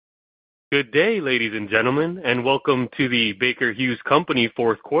Good day, ladies and gentlemen, and welcome to the Baker Hughes Company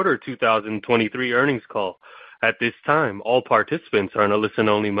fourth quarter 2023 earnings call. At this time, all participants are in a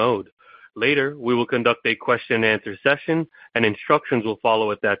listen-only mode. Later, we will conduct a question-and-answer session, and instructions will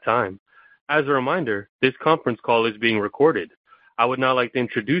follow at that time. As a reminder, this conference call is being recorded. I would now like to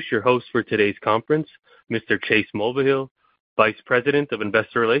introduce your host for today's conference, Mr. Chase Mulvehill, Vice President of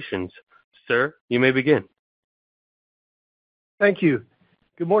Investor Relations. Sir, you may begin. Thank you.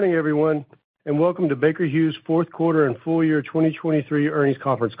 Good morning, everyone, and welcome to Baker Hughes' fourth quarter and full year 2023 earnings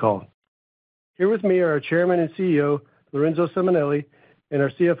conference call. Here with me are our Chairman and CEO, Lorenzo Simonelli, and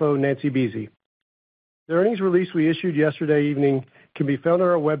our CFO, Nancy Buese. The earnings release we issued yesterday evening can be found on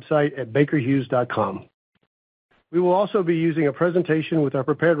our website at bakerhughes.com. We will also be using a presentation with our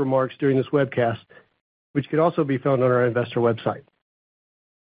prepared remarks during this webcast, which can also be found on our investor website.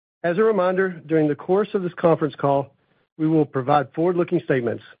 As a reminder, during the course of this conference call, we will provide forward-looking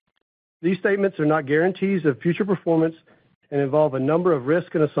statements. These statements are not guarantees of future performance and involve a number of risks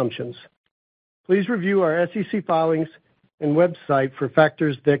and assumptions. Please review our SEC filings and website for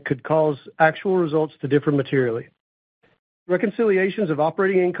factors that could cause actual results to differ materially. Reconciliations of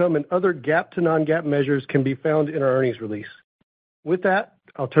operating income and other GAAP to non-GAAP measures can be found in our earnings release. With that,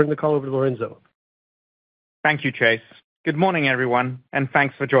 I'll turn the call over to Lorenzo. Thank you, Chase. Good morning, everyone, and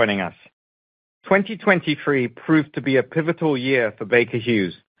thanks for joining us. 2023 proved to be a pivotal year for Baker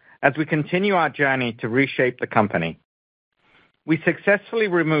Hughes as we continue our journey to reshape the company. We successfully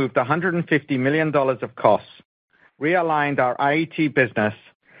removed $150 million of costs, realigned our IET business,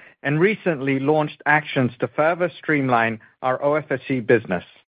 and recently launched actions to further streamline our OFSE business.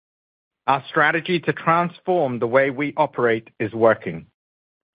 Our strategy to transform the way we operate is working.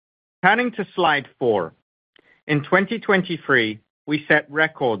 Turning to slide 4. In 2023, we set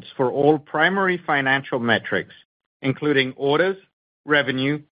records for all primary financial metrics, including orders,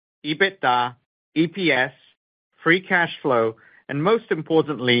 revenue, EBITDA, EPS, free cash flow, and most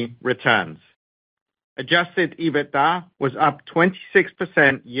importantly, returns. Adjusted EBITDA was up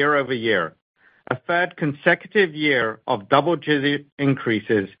 26% year-over-year, a third consecutive year of double-digit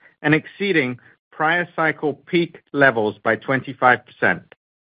increases and exceeding prior cycle peak levels by 25%.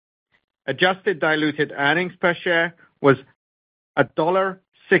 Adjusted diluted earnings per share was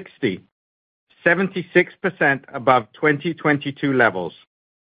 $1.60, 76% above 2022 levels.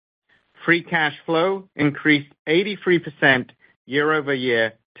 Free cash flow increased 83%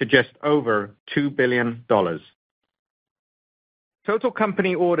 year-over-year to just over $2 billion. Total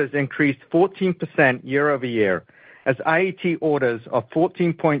company orders increased 14% year-over-year, as IET orders of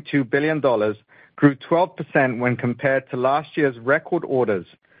 $14.2 billion grew 12% when compared to last year's record orders,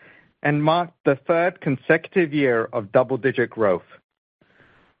 and marked the third consecutive year of double-digit growth.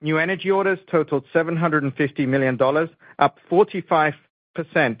 New energy orders totaled $750 million, up 45%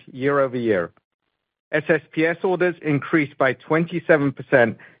 year-over-year. SSPS orders increased by 27%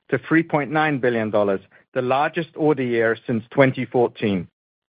 to $3.9 billion, the largest order year since 2014.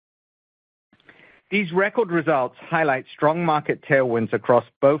 These record results highlight strong market tailwinds across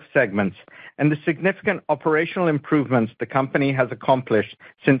both segments and the significant operational improvements the company has accomplished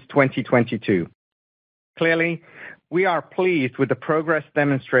since 2022. Clearly, we are pleased with the progress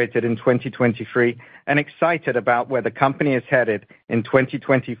demonstrated in 2023 and excited about where the company is headed in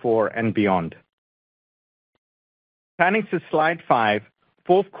 2024 and beyond. Turning to slide 5,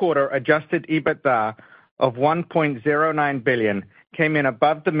 fourth quarter adjusted EBITDA of $1.09 billion came in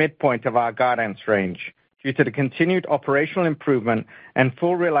above the midpoint of our guidance range due to the continued operational improvement and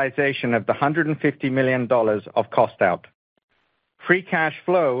full realization of the $150 million of cost out. Free cash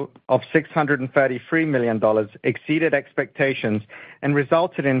flow of $633 million exceeded expectations and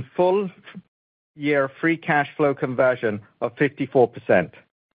resulted in full year free cash flow conversion of 54%.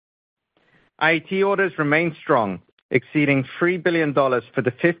 IET orders remained strong, exceeding $3 billion for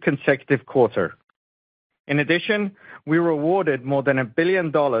the fifth consecutive quarter. In addition, we were awarded more than $1 billion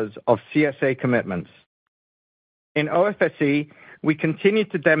of CSA commitments. In OFSE, we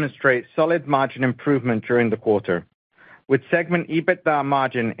continued to demonstrate solid margin improvement during the quarter, with segment EBITDA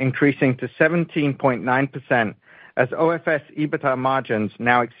margin increasing to 17.9% as OFS EBITDA margins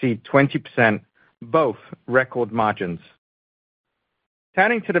now exceed 20%, both record margins.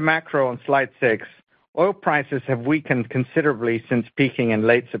 Turning to the macro on slide 6, oil prices have weakened considerably since peaking in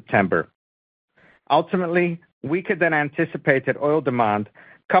late September. Ultimately, weaker than anticipated oil demand,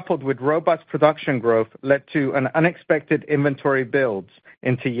 coupled with robust production growth, led to an unexpected inventory builds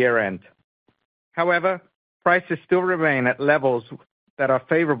into year-end. However, prices still remain at levels that are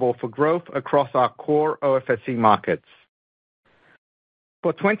favorable for growth across our core OFSE markets.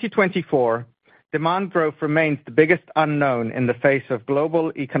 For 2024, demand growth remains the biggest unknown in the face of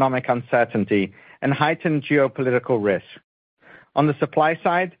global economic uncertainty and heightened geopolitical risk. On the supply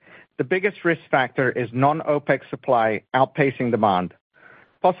side, the biggest risk factor is non-OPEC supply outpacing demand,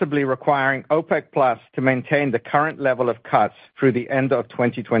 possibly requiring OPEC Plus to maintain the current level of cuts through the end of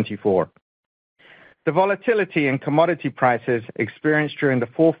 2024. The volatility in commodity prices experienced during the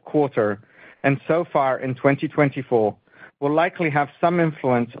fourth quarter and so far in 2024 will likely have some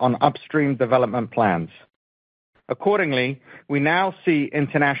influence on upstream development plans. Accordingly, we now see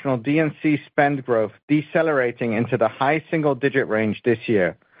international D&C spend growth decelerating into the high single-digit range this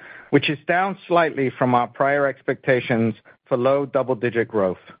year, which is down slightly from our prior expectations for low double-digit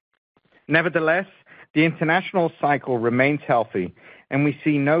growth. Nevertheless, the international cycle remains healthy, and we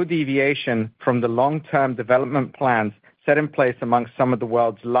see no deviation from the long-term development plans set in place amongst some of the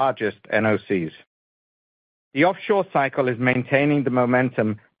world's largest NOCs. The offshore cycle is maintaining the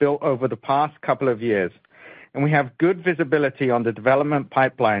momentum built over the past couple of years, and we have good visibility on the development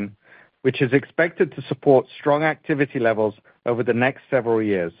pipeline, which is expected to support strong activity levels over the next several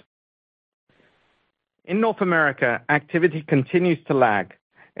years. In North America, activity continues to lag,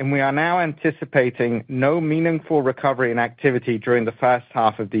 and we are now anticipating no meaningful recovery in activity during the first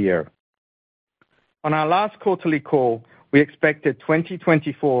half of the year. On our last quarterly call, we expected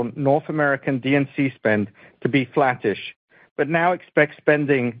 2024 North American D&C spend to be flattish, but now expect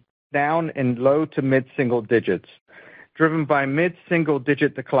spending down in low to mid-single digits, driven by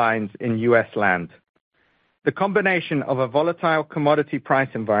mid-single-digit declines in U.S. land. The combination of a volatile commodity price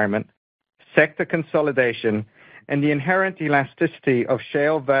environment, sector consolidation, and the inherent elasticity of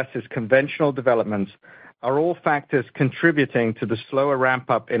shale versus conventional developments are all factors contributing to the slower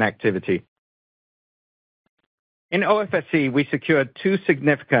ramp-up in activity. In OFSE, we secured 2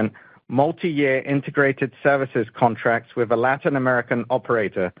 significant multi-year integrated services contracts with a Latin American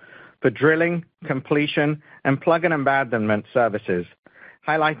operator for drilling, completion, and plug and abandonment services,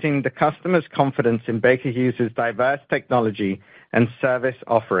 highlighting the customer's confidence in Baker Hughes' diverse technology and service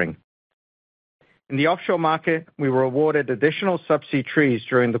offering. In the offshore market, we were awarded additional subsea trees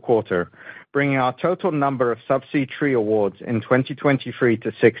during the quarter, bringing our total number of subsea tree awards in 2023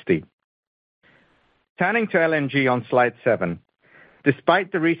 to 60. Turning to LNG on slide 7.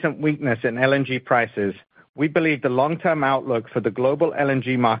 Despite the recent weakness in LNG prices, we believe the long-term outlook for the global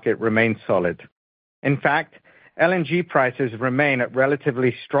LNG market remains solid. In fact, LNG prices remain at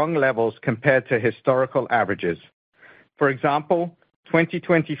relatively strong levels compared to historical averages. For example,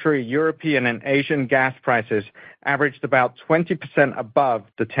 2023 European and Asian gas prices averaged about 20% above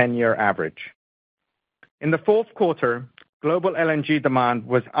the 10-year average. In the fourth quarter, global LNG demand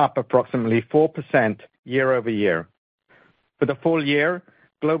was up approximately 4% year-over-year. For the full year,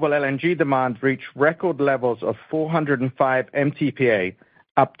 global LNG demand reached record levels of 405 MTPA,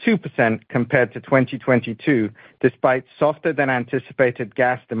 up 2% compared to 2022, despite softer than anticipated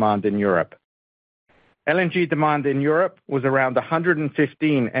gas demand in Europe. LNG demand in Europe was around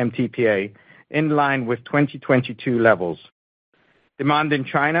 115 MTPA, in line with 2022 levels. Demand in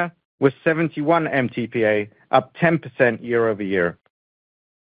China was 71 MTPA, up 10% year-over-year.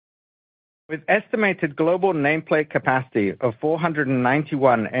 With estimated global nameplate capacity of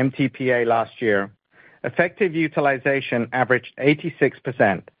 491 MTPA last year, effective utilization averaged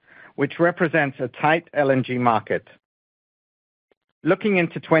 86%, which represents a tight LNG market. Looking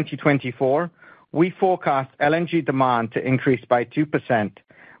into 2024, we forecast LNG demand to increase by 2%,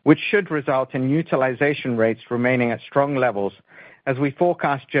 which should result in utilization rates remaining at strong levels, as we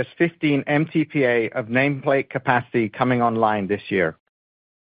forecast just 15 MTPA of nameplate capacity coming online this year.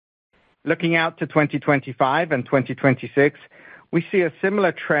 Looking out to 2025 and 2026, we see a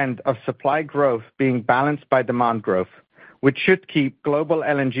similar trend of supply growth being balanced by demand growth, which should keep global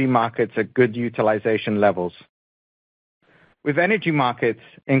LNG markets at good utilization levels. With energy markets,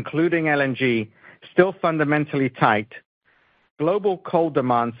 including LNG, still fundamentally tight, global coal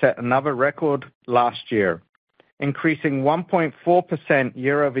demand set another record last year, increasing 1.4%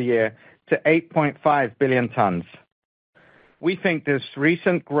 year-over-year to 8.5 billion tons. We think this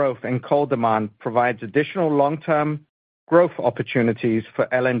recent growth in coal demand provides additional long-term growth opportunities for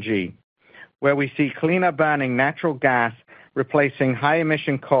LNG, where we see cleaner burning natural gas replacing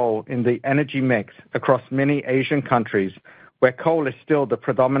high-emission coal in the energy mix across many Asian countries, where coal is still the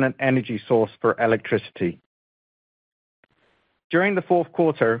predominant energy source for electricity. During the fourth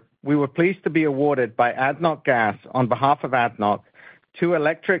quarter, we were pleased to be awarded by ADNOC Gas on behalf of ADNOC 2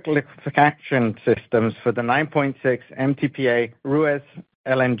 electric liquefaction systems for the 9.6 MTPA Ruwais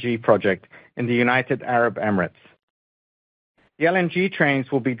LNG project in the United Arab Emirates. The LNG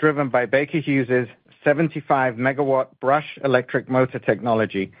trains will be driven by Baker Hughes' 75-megawatt brush electric motor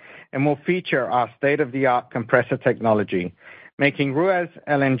technology and will feature our state-of-the-art compressor technology, making Ruwais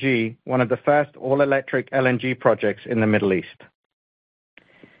LNG one of the first all-electric LNG projects in the Middle East.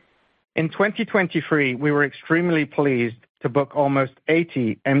 In 2023, we were extremely pleased to book almost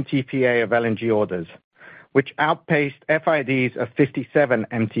 80 MTPA of LNG orders, which outpaced FIDs of 57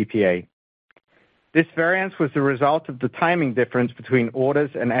 MTPA. This variance was the result of the timing difference between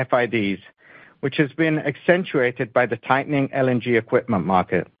orders and FIDs, which has been accentuated by the tightening LNG equipment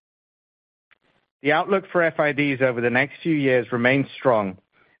market. The outlook for FIDs over the next few years remains strong,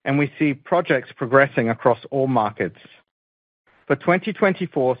 and we see projects progressing across all markets. For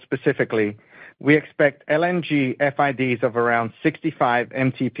 2024 specifically, we expect LNG FIDs of around 65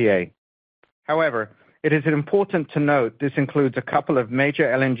 MTPA. However, it is important to note this includes a couple of major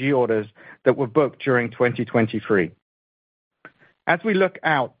LNG orders that were booked during 2023. As we look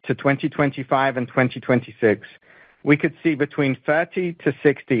out to 2025 and 2026, we could see between 30 to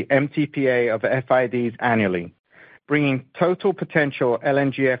 60 MTPA of FIDs annually, bringing total potential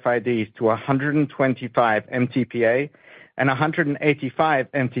LNG FIDs to 125 MTPA and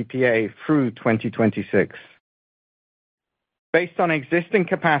 185 MTPA through 2026. Based on existing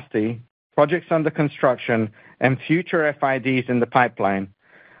capacity, projects under construction, and future FIDs in the pipeline,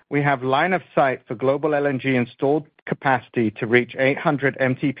 we have line of sight for global LNG installed capacity to reach 800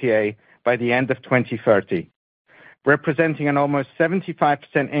 MTPA by the end of 2030, representing an almost 75%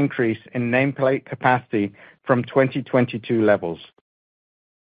 increase in nameplate capacity from 2022 levels.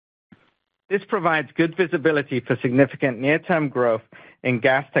 This provides good visibility for significant near-term growth in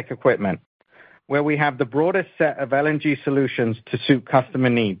gas tech equipment, where we have the broadest set of LNG solutions to suit customer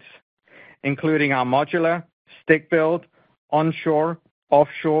needs, including our modular, stick-build, onshore,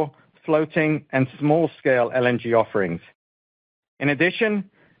 offshore, floating, and small-scale LNG offerings. In addition,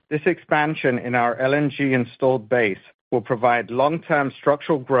 this expansion in our LNG installed base will provide long-term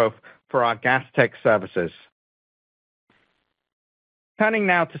structural growth for our gas tech services. Turning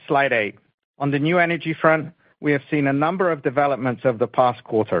now to slide 8. On the new energy front, we have seen a number of developments over the past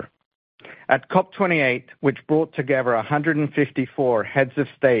quarter. At COP28, which brought together 154 heads of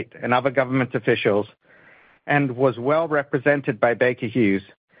state and other government officials and was well represented by Baker Hughes,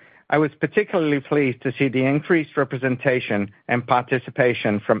 I was particularly pleased to see the increased representation and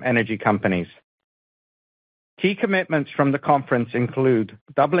participation from energy companies. Key commitments from the conference include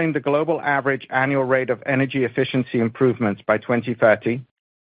doubling the global average annual rate of energy efficiency improvements by 2030,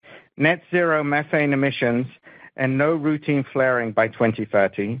 net zero methane emissions and no routine flaring by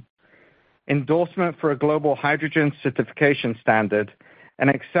 2030, endorsement for a global hydrogen certification standard, and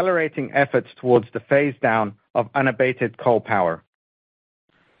accelerating efforts towards the phase down of unabated coal power.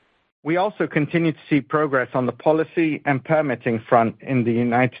 We also continue to see progress on the policy and permitting front in the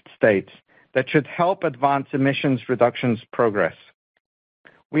United States that should help advance emissions reductions progress.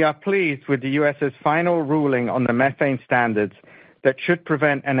 We are pleased with the U.S.'s final ruling on the methane standards that should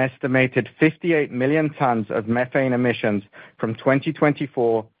prevent an estimated 58 million tons of methane emissions from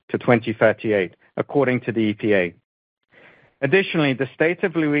 2024 to 2038, according to the EPA. Additionally, the state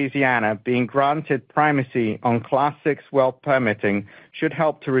of Louisiana being granted primacy on Class 6 well permitting should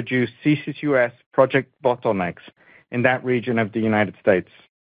help to reduce CCUS project bottlenecks in that region of the United States.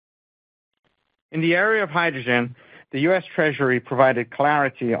 In the area of hydrogen, the U.S. Treasury provided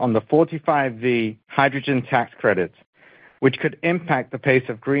clarity on the 45V hydrogen tax credits, which could impact the pace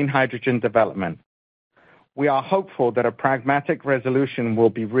of green hydrogen development. We are hopeful that a pragmatic resolution will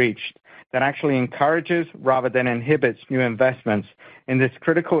be reached that actually encourages rather than inhibits new investments in this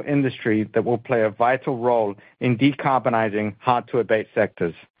critical industry that will play a vital role in decarbonizing hard-to-abate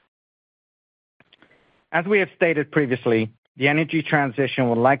sectors. As we have stated previously, the energy transition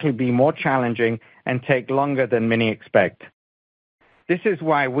will likely be more challenging and take longer than many expect. This is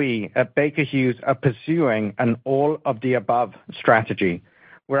why we at Baker Hughes are pursuing an all-of-the-above strategy,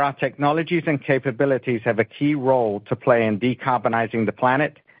 where our technologies and capabilities have a key role to play in decarbonizing the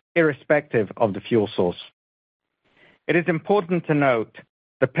planet, irrespective of the fuel source. It is important to note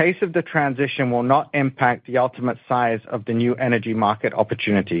the pace of the transition will not impact the ultimate size of the new energy market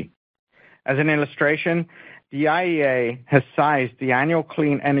opportunity. As an illustration, the IEA has sized the annual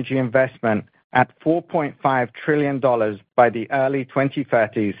clean energy investment at $4.5 trillion by the early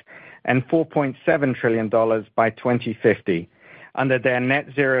 2030s and $4.7 trillion by 2050 under their net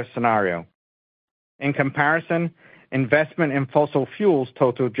zero scenario. In comparison, investment in fossil fuels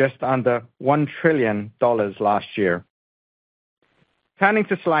totaled just under $1 trillion last year. Turning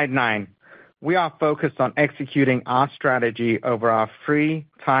to slide 9, we are focused on executing our strategy over our 3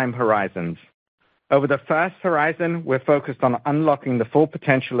 time horizons. Over the first horizon, we're focused on unlocking the full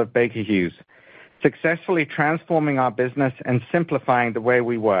potential of Baker Hughes, successfully transforming our business and simplifying the way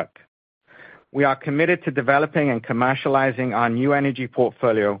we work. We are committed to developing and commercializing our new energy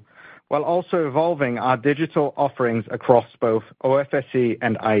portfolio while also evolving our digital offerings across both OFSE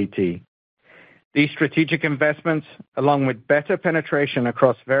and IET. These strategic investments, along with better penetration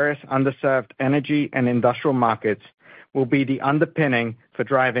across various underserved energy and industrial markets, will be the underpinning for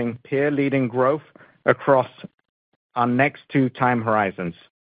driving peer-leading growth across our next two time horizons.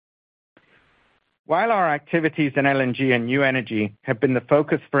 While our activities in LNG and new energy have been the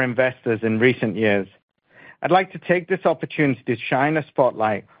focus for investors in recent years, I'd like to take this opportunity to shine a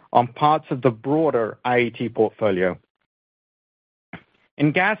spotlight on parts of the broader IET portfolio.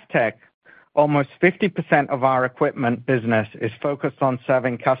 In gas tech, almost 50% of our equipment business is focused on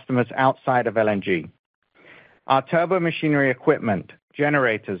serving customers outside of LNG. Our turbo machinery equipment,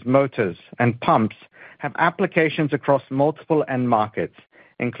 generators, motors, and pumps have applications across multiple end markets,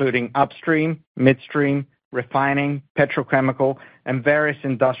 including upstream, midstream, refining, petrochemical, and various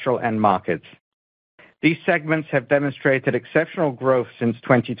industrial end markets. These segments have demonstrated exceptional growth since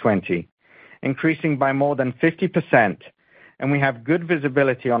 2020, increasing by more than 50%, and we have good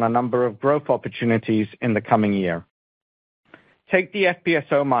visibility on a number of growth opportunities in the coming year. Take the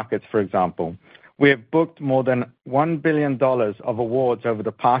FPSO markets, for example. We have booked more than $1 billion of awards over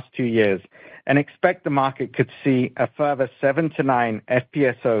the past 2 years and expect the market could see a further 7 to 9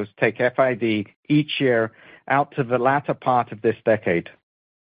 FPSOs take FID each year out to the latter part of this decade.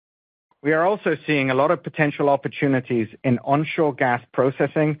 We are also seeing a lot of potential opportunities in onshore gas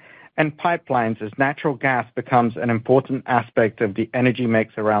processing and pipelines as natural gas becomes an important aspect of the energy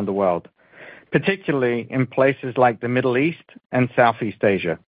mix around the world, particularly in places like the Middle East and Southeast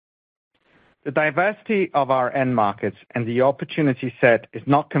Asia. The diversity of our end markets and the opportunity set is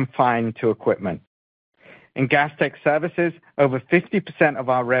not confined to equipment. In gas tech services, over 50% of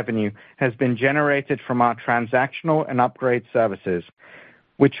our revenue has been generated from our transactional and upgrade services,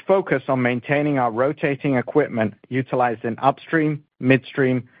 which focus on maintaining our rotating equipment utilized in upstream,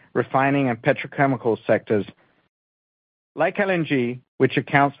 midstream, refining, and petrochemical sectors. Like LNG, which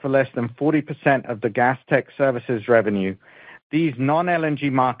accounts for less than 40% of the gas tech services revenue, these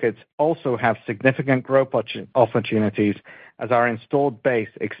non-LNG markets also have significant growth opportunities as our installed base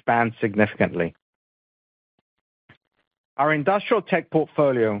expands significantly. Our industrial tech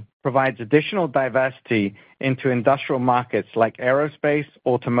portfolio provides additional diversity into industrial markets like aerospace,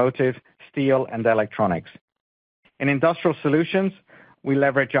 automotive, steel, and electronics. In industrial solutions, we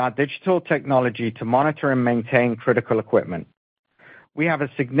leverage our digital technology to monitor and maintain critical equipment. We have a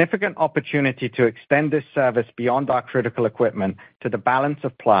significant opportunity to extend this service beyond our critical equipment to the balance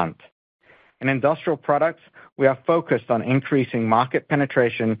of plant. In industrial products, we are focused on increasing market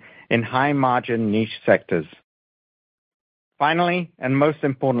penetration in high-margin niche sectors. Finally, and most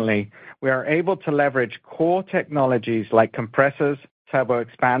importantly, we are able to leverage core technologies like compressors, turbo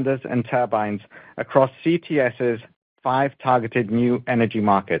expanders, and turbines across CTS's 5 targeted new energy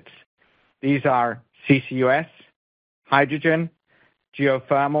markets. These are CCUS, hydrogen,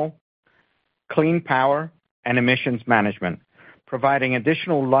 geothermal, clean power, and emissions management, providing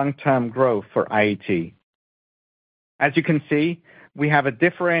additional long-term growth for IET. As you can see, we have a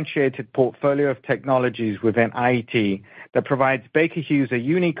differentiated portfolio of technologies within IET that provides Baker Hughes a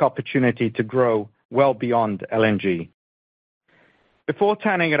unique opportunity to grow well beyond LNG. Before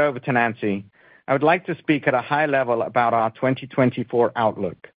turning it over to Nancy, I would like to speak at a high level about our 2024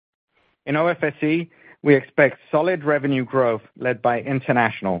 outlook. In OFSE, we expect solid revenue growth led by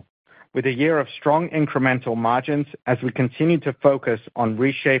international, with a year of strong incremental margins as we continue to focus on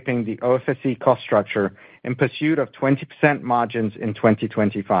reshaping the OFSE cost structure in pursuit of 20% margins in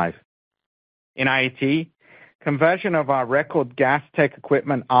 2025. In IET, conversion of our record gas tech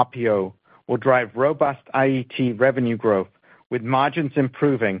equipment RPO will drive robust IET revenue growth, with margins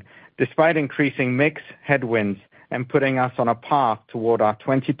improving despite increasing mix headwinds and putting us on a path toward our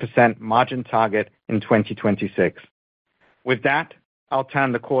 20% margin target in 2026. With that, I'll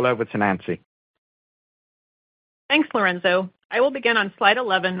turn the call over to Nancy. Thanks, Lorenzo. I will begin on slide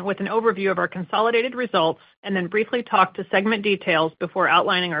 11 with an overview of our consolidated results and then briefly talk to segment details before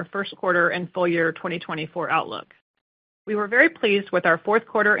outlining our first quarter and full year 2024 outlook. We were very pleased with our fourth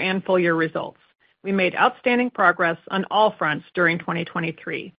quarter and full year results. We made outstanding progress on all fronts during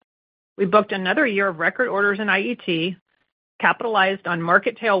 2023. We booked another year of record orders in IET, capitalized on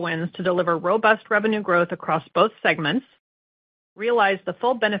market tailwinds to deliver robust revenue growth across both segments, realized the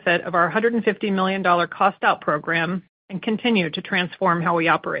full benefit of our $150 million cost-out program, and continued to transform how we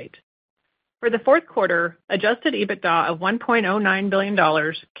operate. For the fourth quarter, adjusted EBITDA of $1.09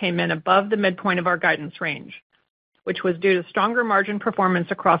 billion came in above the midpoint of our guidance range, which was due to stronger margin performance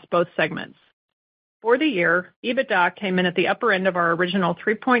across both segments. For the year, EBITDA came in at the upper end of our original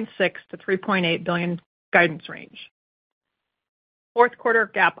 $3.6 to $3.8 billion guidance range. Fourth quarter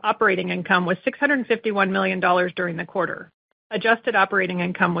GAAP operating income was $651 million during the quarter. Adjusted operating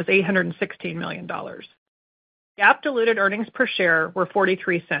income was $816 million. GAAP diluted earnings per share were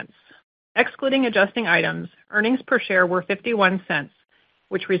 43 cents. Excluding adjusting items, earnings per share were 51 cents,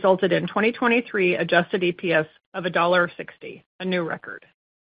 which resulted in 2023 adjusted EPS of $1.60, a new record.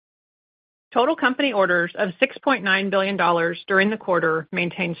 Total company orders of $6.9 billion during the quarter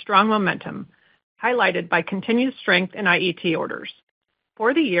maintained strong momentum, highlighted by continued strength in IET orders.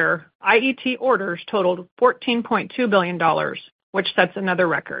 For the year, IET orders totaled $14.2 billion, which sets another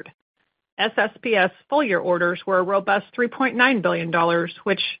record. SSPS full-year orders were a robust $3.9 billion,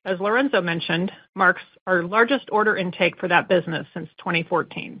 which, as Lorenzo mentioned, marks our largest order intake for that business since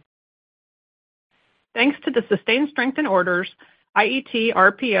 2014. Thanks to the sustained strength in orders, IET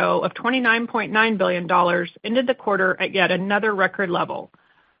RPO of $29.9 billion ended the quarter at yet another record level,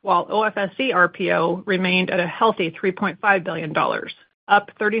 while OFSE RPO remained at a healthy $3.5 billion,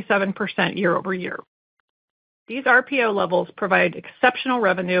 up 37% year over year. These RPO levels provide exceptional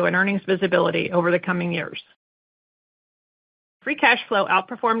revenue and earnings visibility over the coming years. Free cash flow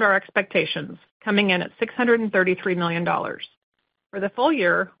outperformed our expectations, coming in at $633 million. For the full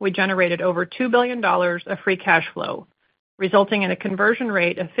year, we generated over $2 billion of free cash flow, resulting in a conversion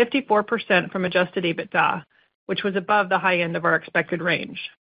rate of 54% from adjusted EBITDA, which was above the high end of our expected range.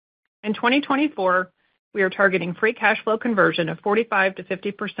 In 2024, we are targeting free cash flow conversion of 45 to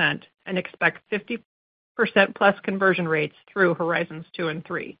 50% and expect 50% plus conversion rates through Horizons 2 and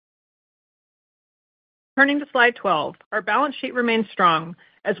 3. Turning to slide 12, our balance sheet remains strong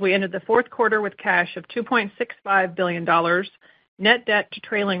as we ended the fourth quarter with cash of $2.65 billion, net debt to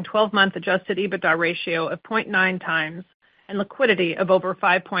trailing 12-month adjusted EBITDA ratio of 0.9 times, and liquidity of over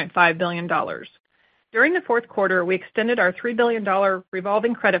 $5.5 billion. During the fourth quarter, we extended our $3 billion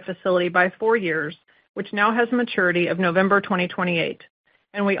revolving credit facility by 4 years, which now has a maturity of November 2028,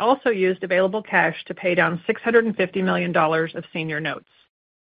 and we also used available cash to pay down $650 million of senior notes.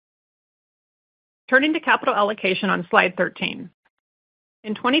 Turning to capital allocation on slide 13.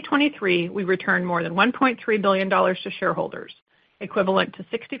 In 2023, we returned more than $1.3 billion to shareholders, equivalent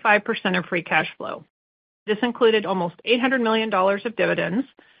to 65% of free cash flow. This included almost $800 million of dividends,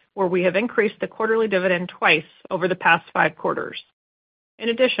 where we have increased the quarterly dividend twice over the past 5 quarters. In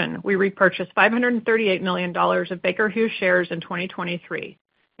addition, we repurchased $538 million of Baker Hughes shares in 2023,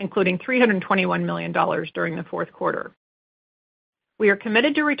 including $321 million during the fourth quarter. We are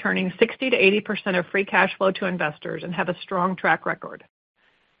committed to returning 60 to 80% of free cash flow to investors and have a strong track record.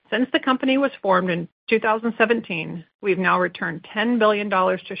 Since the company was formed in 2017, we've now returned $10 billion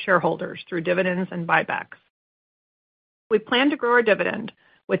to shareholders through dividends and buybacks. We plan to grow our dividend,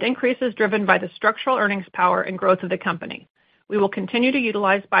 with increases driven by the structural earnings power and growth of the company. We will continue to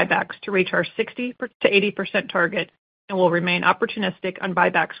utilize buybacks to reach our 60 to 80% target and will remain opportunistic on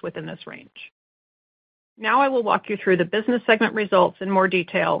buybacks within this range. Now I will walk you through the business segment results in more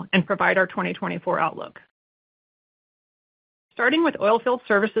detail and provide our 2024 outlook. Starting with Oilfield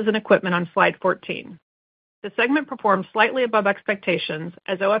Services and Equipment on slide 14. The segment performed slightly above expectations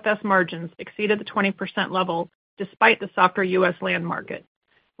as OFS margins exceeded the 20% level despite the softer U.S. land market,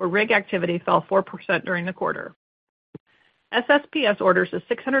 where rig activity fell 4% during the quarter. SSPS orders of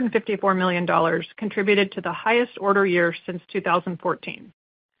 $654 million contributed to the highest order year since 2014.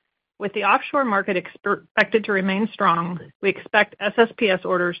 With the offshore market expected to remain strong, we expect SSPS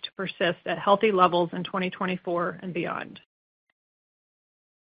orders to persist at healthy levels in 2024 and beyond.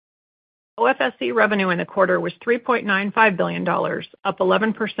 OFSE revenue in the quarter was $3.95 billion, up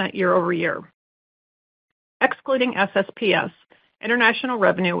 11% year over year. Excluding SSPS, international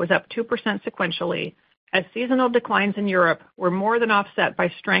revenue was up 2% sequentially, as seasonal declines in Europe were more than offset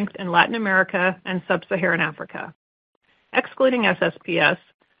by strength in Latin America and Sub-Saharan Africa. Excluding SSPS,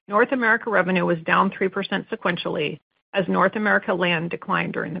 North America revenue was down 3% sequentially, as North America land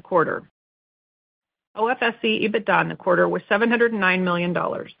declined during the quarter. OFSE EBITDA in the quarter was $709 million,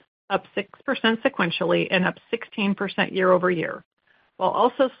 up 6% sequentially and up 16% year over year, while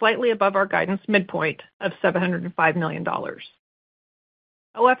also slightly above our guidance midpoint of $705 million.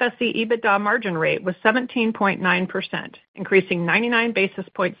 OFSE EBITDA margin rate was 17.9%, increasing 99 basis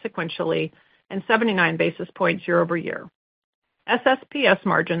points sequentially and 79 basis points year over year. SSPS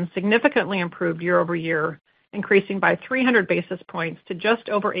margins significantly improved year over year, increasing by 300 basis points to just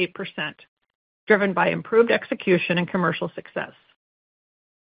over 8%, driven by improved execution and commercial success.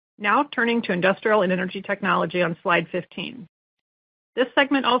 Now turning to Industrial and Energy Technology on slide 15. This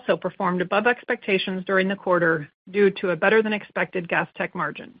segment also performed above expectations during the quarter due to a better-than-expected gas tech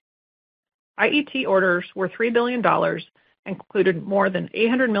margin. IET orders were $3 billion and included more than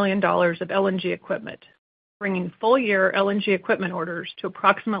 $800 million of LNG equipment, bringing full-year LNG equipment orders to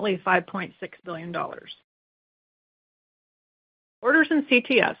approximately $5.6 billion. Orders in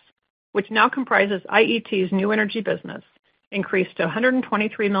CTS, which now comprises IET's new energy business, increased to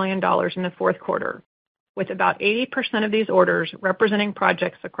 $123 million in the fourth quarter, with about 80% of these orders representing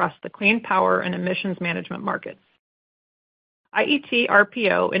projects across the clean power and emissions management markets. IET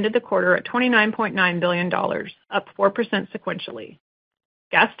RPO ended the quarter at $29.9 billion, up 4% sequentially.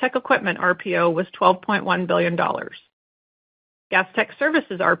 Gas Tech Equipment RPO was $12.1 billion. Gas Tech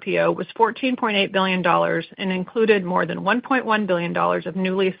Services RPO was $14.8 billion and included more than $1.1 billion of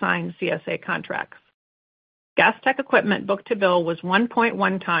newly signed CSA contracts. Gas Tech Equipment book-to-bill was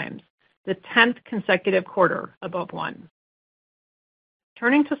 1.1 times, the 10th consecutive quarter above 1.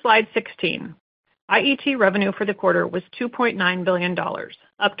 Turning to slide 16, IET revenue for the quarter was $2.9 billion,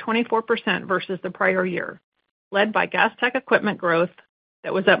 up 24% versus the prior year, led by Gas Tech Equipment growth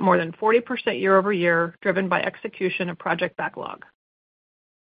that was up more than 40% year-over-year, driven by execution of project backlog.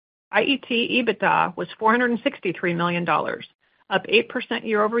 IET EBITDA was $463 million, up 8%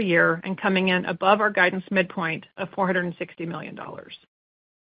 year-over-year and coming in above our guidance midpoint of $460 million.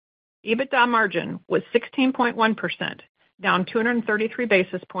 EBITDA margin was 16.1%, down 233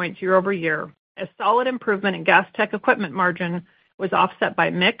 basis points year-over-year, as solid improvement in Gas Tech Equipment margin was offset by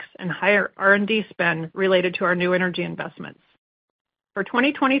mix and higher R&D spend related to our new energy investments. For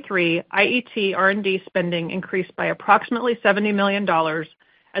 2023, IET R&D spending increased by approximately $70 million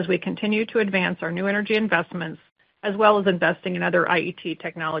as we continue to advance our new energy investments, as well as investing in other IET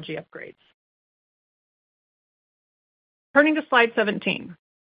technology upgrades. Turning to slide 17.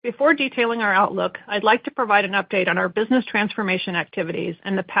 Before detailing our outlook, I'd like to provide an update on our business transformation activities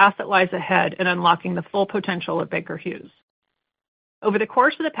and the path that lies ahead in unlocking the full potential of Baker Hughes. Over the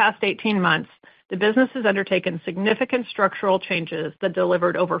course of the past 18 months, the business has undertaken significant structural changes that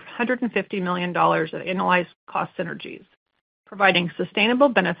delivered over $150 million of annualized cost synergies, providing sustainable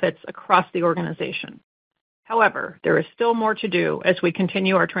benefits across the organization. However, there is still more to do as we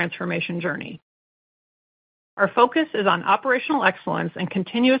continue our transformation journey. Our focus is on operational excellence and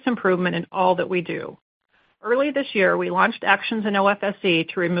continuous improvement in all that we do. Early this year, we launched actions in OFSE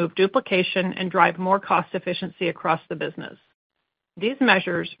to remove duplication and drive more cost efficiency across the business. These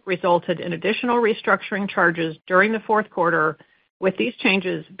measures resulted in additional restructuring charges during the fourth quarter, with these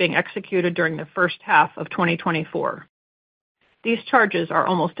changes being executed during the first half of 2024. These charges are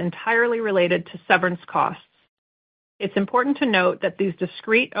almost entirely related to severance costs. It's important to note that these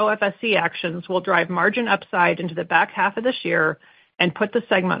discrete OFSE actions will drive margin upside into the back half of this year and put the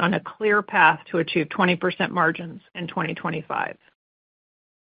segment on a clear path to achieve 20% margins in 2025.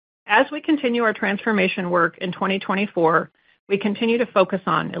 As we continue our transformation work in 2024, we continue to focus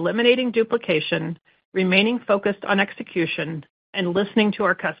on eliminating duplication, remaining focused on execution, and listening to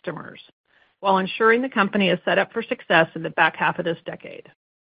our customers, while ensuring the company is set up for success in the back half of this decade.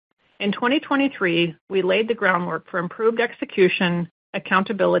 In 2023, we laid the groundwork for improved execution,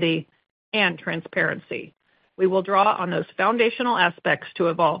 accountability, and transparency. We will draw on those foundational aspects to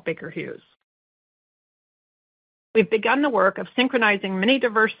evolve Baker Hughes. We've begun the work of synchronizing many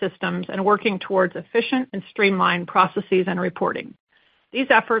diverse systems and working towards efficient and streamlined processes and reporting. These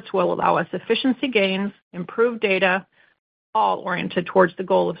efforts will allow us efficiency gains, improved data, all oriented towards the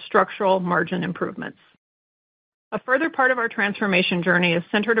goal of structural margin improvements. A further part of our transformation journey is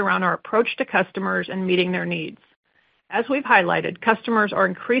centered around our approach to customers and meeting their needs. As we've highlighted, customers are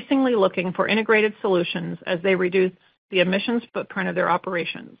increasingly looking for integrated solutions as they reduce the emissions footprint of their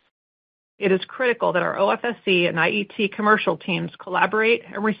operations. It is critical that our OFSE and IET commercial teams collaborate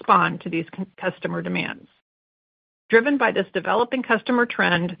and respond to these customer demands. Driven by this developing customer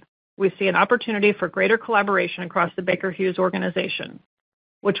trend, we see an opportunity for greater collaboration across the Baker Hughes organization,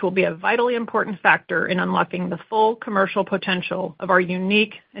 which will be a vitally important factor in unlocking the full commercial potential of our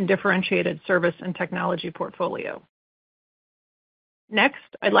unique and differentiated service and technology portfolio. Next,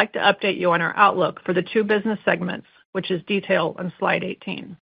 I'd like to update you on our outlook for the two business segments, which is detailed on slide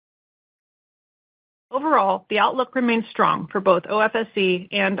 18. Overall, the outlook remains strong for both OFSE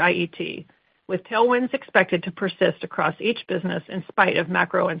and IET, with tailwinds expected to persist across each business in spite of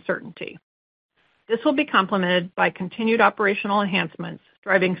macro uncertainty. This will be complemented by continued operational enhancements,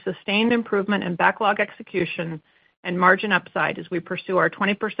 driving sustained improvement in backlog execution and margin upside as we pursue our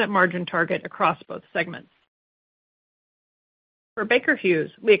 20% margin target across both segments. For Baker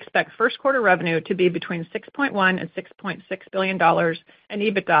Hughes, we expect first quarter revenue to be between $6.1 and $6.6 billion and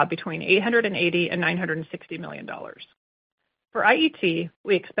EBITDA between $880 and $960 million. For IET,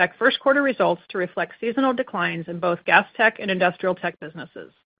 we expect first quarter results to reflect seasonal declines in both Gas Tech and Industrial Tech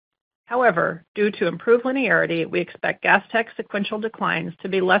businesses. However, due to improved linearity, we expect Gas Tech sequential declines to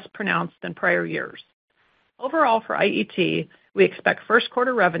be less pronounced than prior years. Overall, for IET, we expect first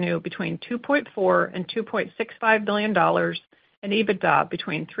quarter revenue between $2.4 and $2.65 billion and EBITDA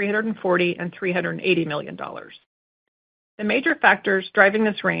between $340 and $380 million. The major factors driving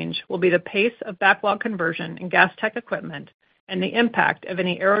this range will be the pace of backlog conversion in Gas Tech equipment and the impact of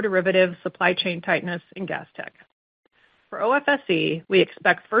any aeroderivative supply chain tightness in Gas Tech. For OFSE, we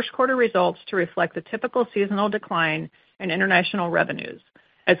expect first quarter results to reflect the typical seasonal decline in international revenues,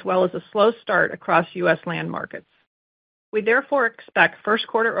 as well as a slow start across U.S. land markets. We therefore expect first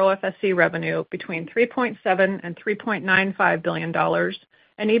quarter OFSE revenue between $3.7 and $3.95 billion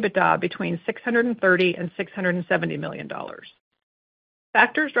and EBITDA between $630 and $670 million.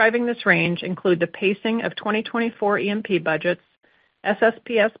 Factors driving this range include the pacing of 2024 E&P budgets,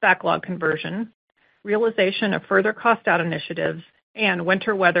 SSPS backlog conversion, realization of further cost-out initiatives, and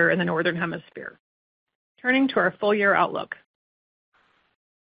winter weather in the Northern Hemisphere. Turning to our full-year outlook.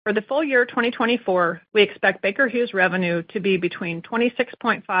 For the full year 2024, we expect Baker Hughes revenue to be between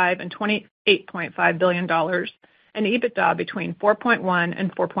 $26.5 and $28.5 billion and EBITDA between $4.1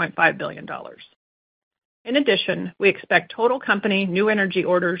 and $4.5 billion. In addition, we expect total company new energy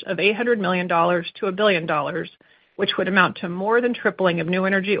orders of $800 million to $1 billion, which would amount to more than tripling of new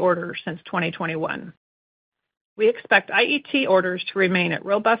energy orders since 2021. We expect IET orders to remain at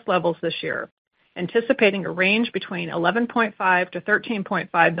robust levels this year, anticipating a range between $11.5 to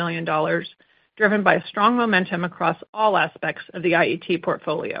 $13.5 billion, driven by strong momentum across all aspects of the IET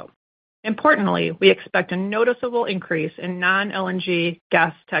portfolio. Importantly, we expect a noticeable increase in non-LNG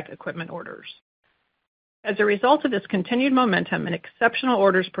Gas Tech equipment orders. As a result of this continued momentum and exceptional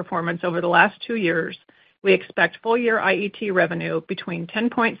orders performance over the last 2 years, we expect full-year IET revenue between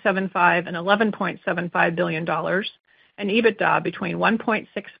 $10.75 and $11.75 billion and EBITDA between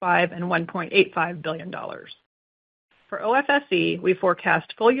 $1.65 and $1.85 billion. For OFSE, we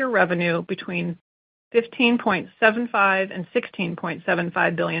forecast full-year revenue between $15.75 and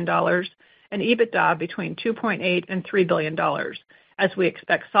 $16.75 billion and EBITDA between $2.8 and $3 billion, as we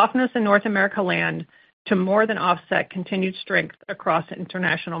expect softness in North America land to more than offset continued strength across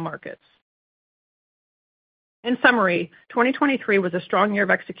international markets. In summary, 2023 was a strong year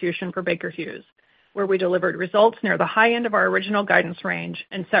of execution for Baker Hughes, where we delivered results near the high end of our original guidance range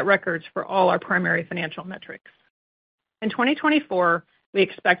and set records for all our primary financial metrics. In 2024, we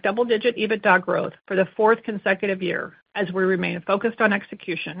expect double-digit EBITDA growth for the fourth consecutive year as we remain focused on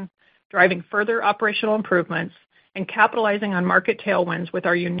execution, driving further operational improvements, and capitalizing on market tailwinds with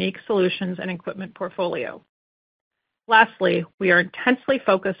our unique solutions and equipment portfolio. Lastly, we are intensely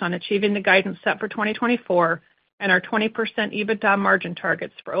focused on achieving the guidance set for 2024 and our 20% EBITDA margin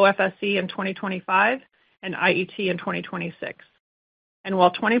targets for OFSE in 2025 and IET in 2026. And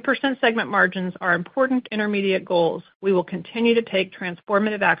while 20% segment margins are important intermediate goals, we will continue to take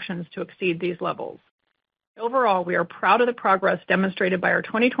transformative actions to exceed these levels. Overall, we are proud of the progress demonstrated by our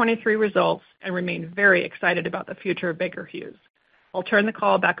 2023 results and remain very excited about the future of Baker Hughes. I'll turn the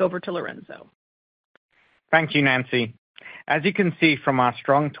call back over to Lorenzo. Thank you, Nancy. As you can see from our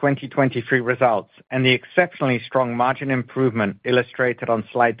strong 2023 results and the exceptionally strong margin improvement illustrated on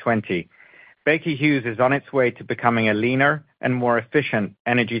slide 20, Baker Hughes is on its way to becoming a leaner and more efficient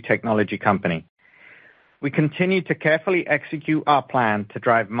energy technology company. We continue to carefully execute our plan to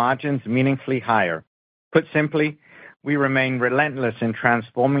drive margins meaningfully higher. Put simply, we remain relentless in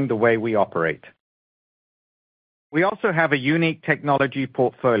transforming the way we operate. We also have a unique technology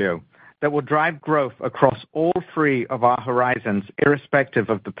portfolio that will drive growth across all three of our horizons, irrespective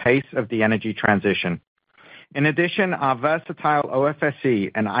of the pace of the energy transition. In addition, our versatile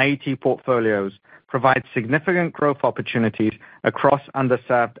OFSE and IET portfolios provide significant growth opportunities across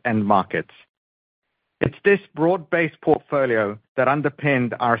underserved end markets. It's this broad-based portfolio that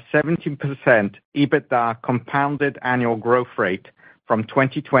underpinned our 17% EBITDA compounded annual growth rate from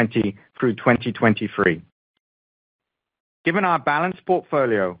 2020 through 2023. Given our balanced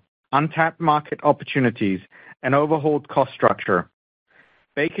portfolio, untapped market opportunities, and overhauled cost structure,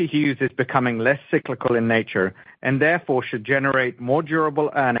 Baker Hughes is becoming less cyclical in nature and therefore should generate more durable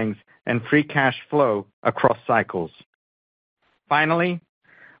earnings and free cash flow across cycles. Finally,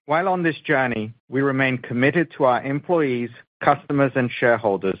 while on this journey, we remain committed to our employees, customers, and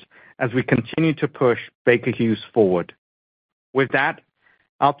shareholders as we continue to push Baker Hughes forward. With that,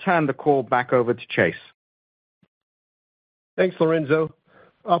 I'll turn the call back over to Chase. Thanks, Lorenzo.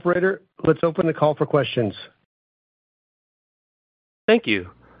 Operator, let's open the call for questions. Thank you.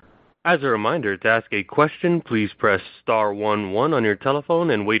 As a reminder, to ask a question, please press star 11 on your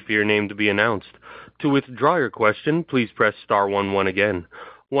telephone and wait for your name to be announced. To withdraw your question, please press star 11 again.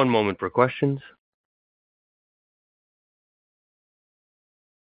 One moment for questions.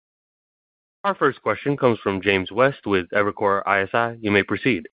 Our first question comes from James West with Evercore ISI. You may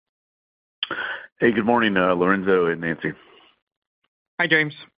proceed. Hey, good morning, Lorenzo and Nancy. Hi,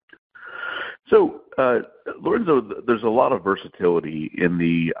 James. So, Lorenzo, there's a lot of versatility in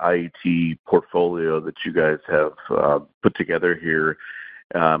the IET portfolio that you guys have put together here,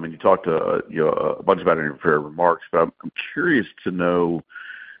 and you talked a bunch about it in your prepared remarks. But I'm curious to know,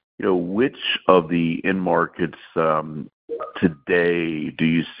 which of the end markets today do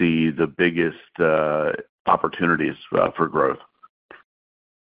you see the biggest opportunities for growth?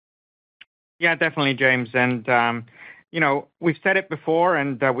 Yeah, definitely, James. And, we've said it before,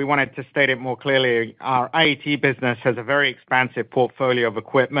 and we wanted to state it more clearly. Our IET business has a very expansive portfolio of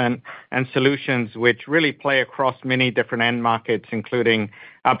equipment and solutions which really play across many different end markets, including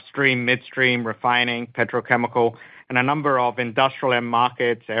upstream, midstream, refining, petrochemical, and a number of industrial end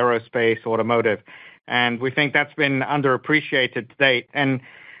markets, aerospace, automotive. And we think that's been underappreciated to date, and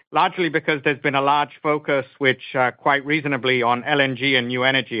largely because there's been a large focus, which quite reasonably, on LNG and new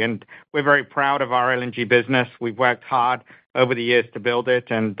energy. And we're very proud of our LNG business. We've worked hard over the years to build it,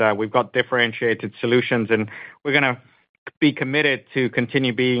 and we've got differentiated solutions. And we're going to be committed to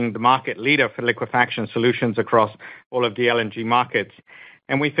continue being the market leader for liquefaction solutions across all of the LNG markets.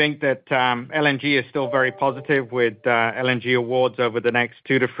 And we think that LNG is still very positive, with LNG awards over the next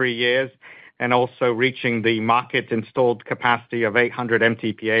 2 to 3 years, and also reaching the market installed capacity of 800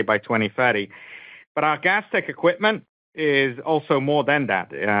 MTPA by 2030. But our gas tech equipment is also more than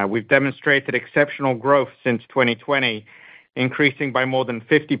that. We've demonstrated exceptional growth since 2020, increasing by more than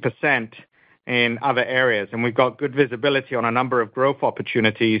 50% in other areas. And we've got good visibility on a number of growth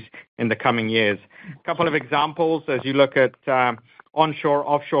opportunities in the coming years. A couple of examples, as you look at onshore,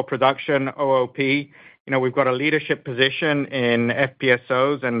 offshore production, OOP, we've got a leadership position in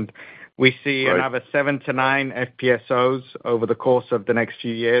FPSOs, and we see another 7 to 9 FPSOs over the course of the next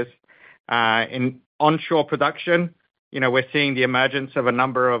few years. In onshore production, we're seeing the emergence of a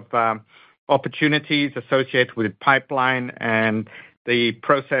number of opportunities associated with pipeline and the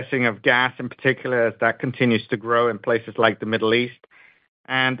processing of gas in particular, as that continues to grow in places like the Middle East,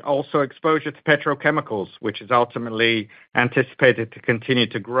 and also exposure to petrochemicals, which is ultimately anticipated to continue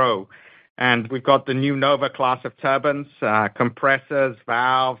to grow. And we've got the new Nova class of turbines, compressors,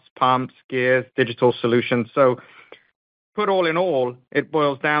 valves, pumps, gears, digital solutions. So put all in all, it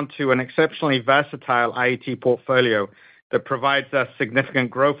boils down to an exceptionally versatile IET portfolio that provides us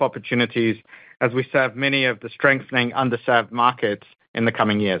significant growth opportunities as we serve many of the strengthening underserved markets in the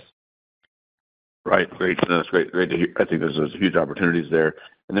coming years. Right. Great. That's great. Great to hear. I think there's huge opportunities there.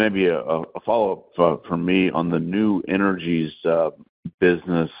 And then maybe a follow-up from me on the new energies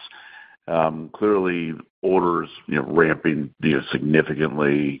business. Clearly, orders ramping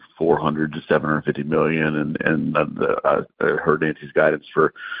significantly, $400 to $750 million, and I heard Nancy's guidance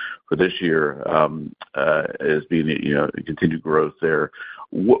for this year as being continued growth there.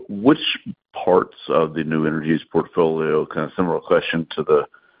 Which parts of the new energies portfolio, kind of similar question to the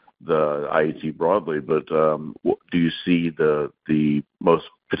IET broadly, but do you see the most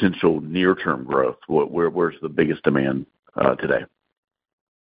potential near-term growth? Where's the biggest demand today?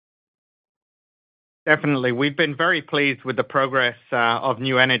 Definitely. We've been very pleased with the progress of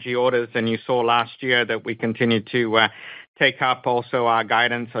new energy orders, and you saw last year that we continued to take up also our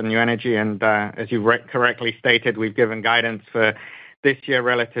guidance on new energy. And as you correctly stated, we've given guidance for this year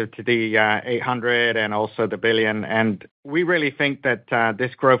relative to the 800 and also the billion. And we really think that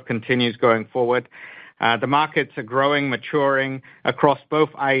this growth continues going forward. The markets are growing, maturing across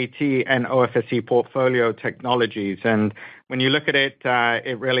both IET and OFSE portfolio technologies. And when you look at it,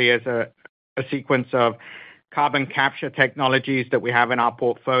 it really is a sequence of carbon capture technologies that we have in our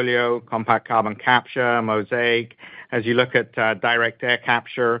portfolio, compact carbon capture, Mosaic. As you look at direct air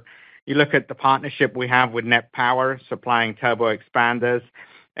capture, you look at the partnership we have with Net Power, supplying turbo expanders.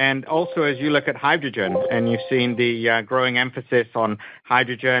 And also, as you look at hydrogen, and you've seen the growing emphasis on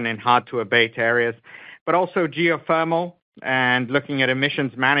hydrogen in hard-to-abate areas, but also geothermal and looking at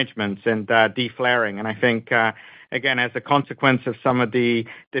emissions management and deflaring. And I think, again, as a consequence of some of the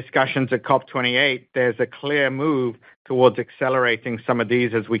discussions at COP28, there's a clear move towards accelerating some of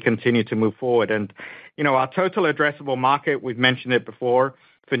these as we continue to move forward. And, our total addressable market, we've mentioned it before,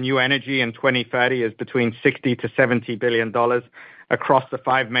 for new energy in 2030 is between $60 to $70 billion across the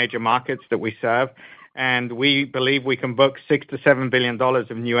 5 major markets that we serve. And we believe we can book $6 to $7 billion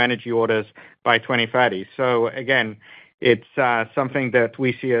of new energy orders by 2030. So again, it's something that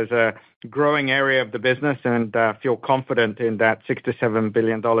we see as a growing area of the business, and feel confident in that $6 to $7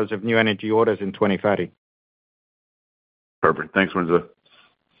 billion of new energy orders in 2030. Perfect. Thanks, Lorenzo.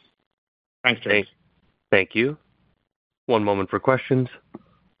 Thanks, James. Thank you. One moment for questions.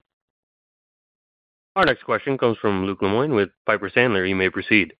 Our next question comes from Luke Lemoine with Piper Sandler. You may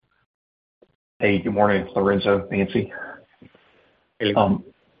proceed. Hey, good morning, Lorenzo, Nancy. Hey, Luke.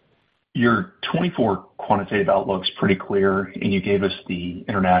 Your 24 quantitative outlook's pretty clear, and you gave us the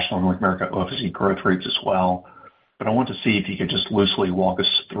international and North America OFSE growth rates as well. But I want to see if you could just loosely walk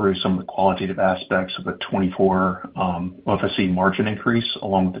us through some of the qualitative aspects of the 24 OFSE margin increase,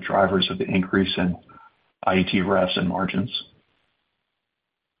 along with the drivers of the increase in IET revs and margins.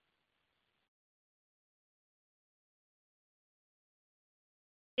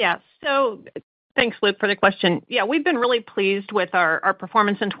 Yeah. So thanks, Luke, for the question. Yeah, we've been really pleased with our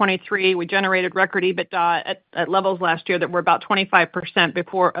performance in 23. We generated record EBITDA at levels last year that were about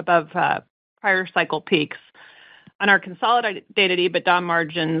 25% above prior cycle peaks. On our consolidated EBITDA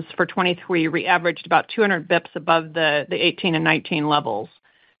margins for 23, we averaged about 200 bips above the 18 and 19 levels.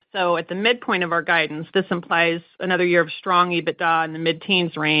 So at the midpoint of our guidance, this implies another year of strong EBITDA in the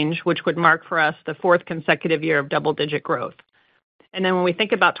mid-teens range, which would mark for us the fourth consecutive year of double-digit growth. And then when we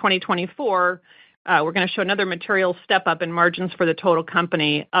think about 2024, we're going to show another material step up in margins for the total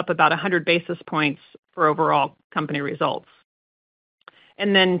company, up about 100 basis points for overall company results.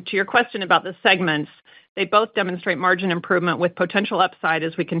 And then to your question about the segments, they both demonstrate margin improvement with potential upside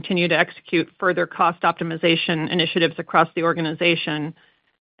as we continue to execute further cost optimization initiatives across the organization.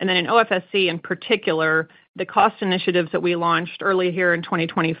 And then in OFSE in particular, the cost initiatives that we launched early here in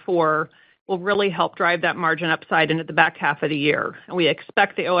 2024 will really help drive that margin upside into the back half of the year. And we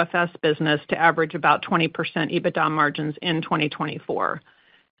expect the OFS business to average about 20% EBITDA margins in 2024.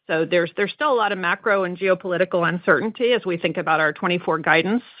 So there's still a lot of macro and geopolitical uncertainty as we think about our 24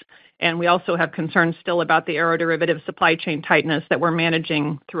 guidance. And we also have concerns still about the aeroderivative supply chain tightness that we're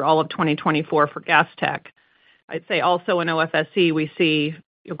managing through all of 2024 for gas tech. I'd say also in OFSE, we see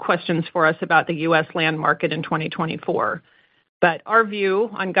questions for us about the U.S. land market in 2024. But our view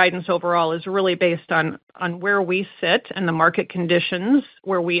on guidance overall is really based on where we sit and the market conditions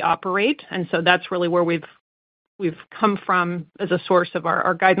where we operate. And so that's really where we've come from as a source of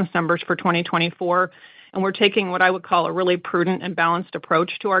our guidance numbers for 2024. And we're taking what I would call a really prudent and balanced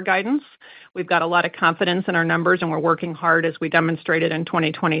approach to our guidance. We've got a lot of confidence in our numbers, and we're working hard as we demonstrated in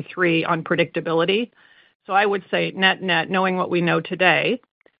 2023 on predictability. So I would say net, knowing what we know today,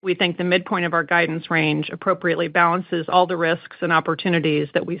 we think the midpoint of our guidance range appropriately balances all the risks and opportunities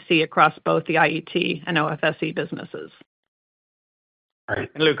that we see across both the IET and OFSE businesses. All right.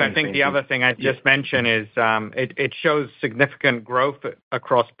 And Luke, I think the other thing I'd just mention is it shows significant growth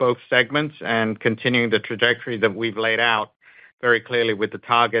across both segments and continuing the trajectory that we've laid out very clearly with the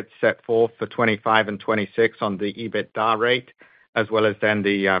targets set forth for 25 and 26 on the EBITDA rate, as well as then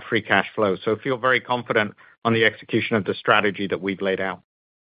the free cash flow. So feel very confident on the execution of the strategy that we've laid out.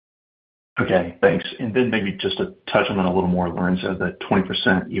 Okay, thanks. And then maybe just to touch on that a little more, Lorenzo, the 20%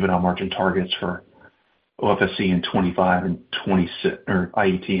 EBITDA margin targets for OFSE in 25 and 26, or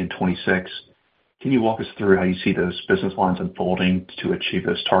IET in 26. Can you walk us through how you see those business lines unfolding to achieve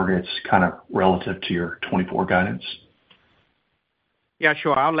those targets kind of relative to your 24 guidance? Yeah,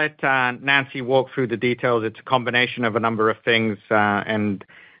 sure. I'll let Nancy walk through the details. It's a combination of a number of things and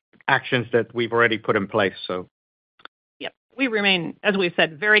actions that we've already put in place. So, yep, we remain, as we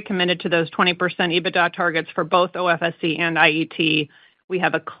said, very committed to those 20% EBITDA targets for both OFSE and IET. We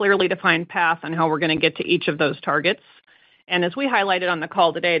have a clearly defined path on how we're going to get to each of those targets. And as we highlighted on the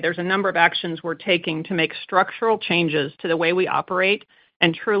call today, there's a number of actions we're taking to make structural changes to the way we operate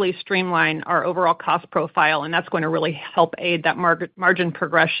and truly streamline our overall cost profile. And that's going to really help aid that margin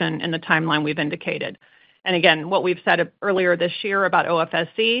progression in the timeline we've indicated. And again, what we've said earlier this year about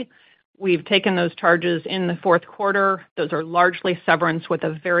OFSE, we've taken those charges in the fourth quarter. Those are largely severance with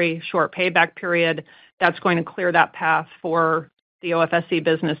a very short payback period. That's going to clear that path for the OFSE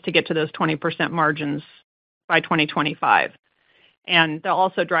business to get to those 20% margins by 2025. And they'll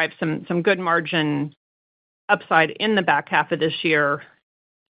also drive some good margin upside in the back half of this year,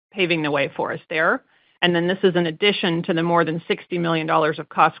 paving the way for us there. And then this is in addition to the more than $60 million of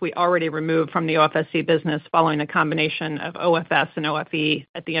costs we already removed from the OFSE business following the combination of OFS and OFE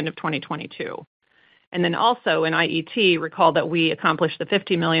at the end of 2022. And then also in IET, recall that we accomplished the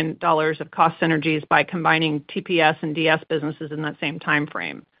 $50 million of cost synergies by combining TPS and DS businesses in that same time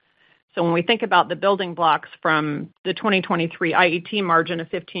frame. So when we think about the building blocks from the 2023 IET margin of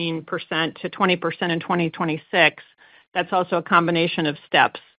 15% to 20% in 2026, that's also a combination of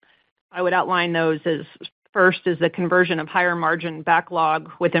steps. I would outline those as first is the conversion of higher margin backlog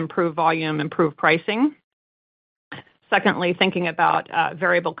with improved volume, improved pricing. Secondly, thinking about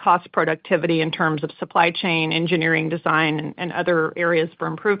variable cost productivity in terms of supply chain, engineering, design, and other areas for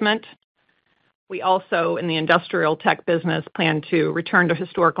improvement. We also, in the industrial tech business, plan to return to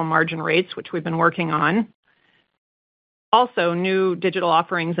historical margin rates, which we've been working on. Also, new digital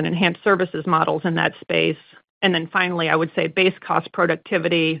offerings and enhanced services models in that space. And then finally, I would say base cost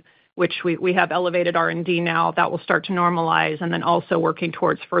productivity, which we have elevated R&D now, that will start to normalize, and then also working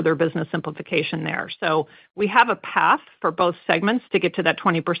towards further business simplification there. So we have a path for both segments to get to that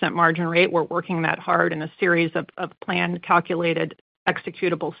 20% margin rate. We're working that hard in a series of planned, calculated,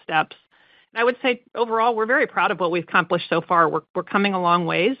 executable steps. And I would say overall, we're very proud of what we've accomplished so far. We're coming a long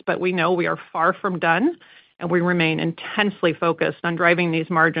ways, but we know we are far from done, and we remain intensely focused on driving these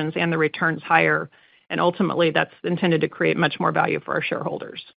margins and the returns higher. And ultimately, that's intended to create much more value for our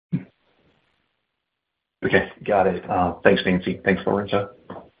shareholders. Okay, got it. Thanks, Nancy. Thanks, Lorenzo.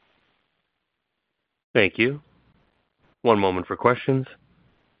 Thank you. One moment for questions.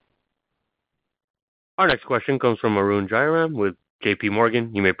 Our next question comes from Arun Jayaram with JP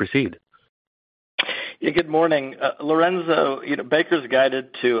Morgan. You may proceed. Yeah, good morning. Lorenzo, Baker's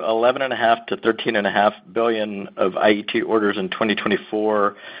guided to $11.5 to $13.5 billion of IET orders in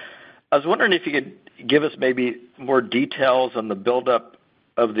 2024. I was wondering if you could give us maybe more details on the buildup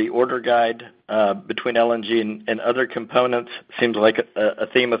of the order guide between LNG and other components. Seems like a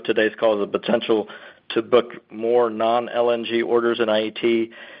theme of today's call is the potential to book more non-LNG orders in IET,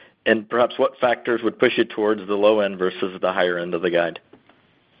 and perhaps what factors would push you towards the low end versus the higher end of the guide?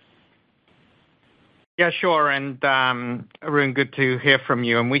 Yeah, sure. And Arun, good to hear from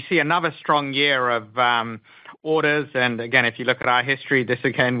you. And we see another strong year of orders. And again, if you look at our history, this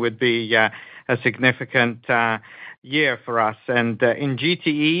again would be a significant year for us. And in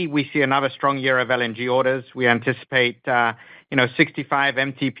GTE, we see another strong year of LNG orders. We anticipate 65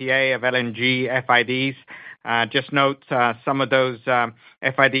 MTPA of LNG FIDs. Just note some of those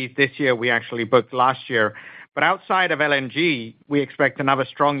FIDs this year we actually booked last year. But outside of LNG, we expect another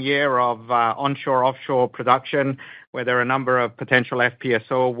strong year of onshore, offshore production, where there are a number of potential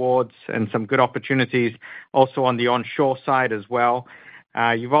FPSO awards and some good opportunities also on the onshore side as well.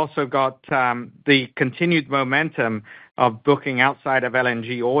 You've also got the continued momentum of booking outside of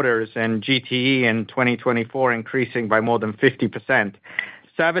LNG orders and GTE in 2024 increasing by more than 50%.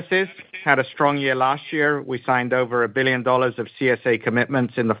 Services had a strong year last year. We signed over $1 billion of CSA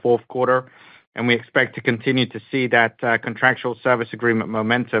commitments in the fourth quarter, and we expect to continue to see that contractual service agreement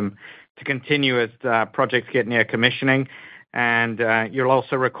momentum to continue as projects get near commissioning. And you'll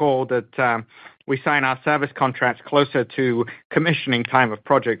also recall that we sign our service contracts closer to commissioning time of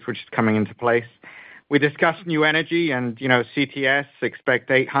projects, which is coming into place. We discussed new energy and, CTS expect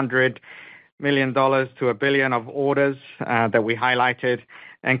 $800 million to $1 billion of orders that we highlighted,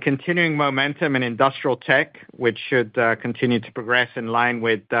 and continuing momentum in industrial tech, which should continue to progress in line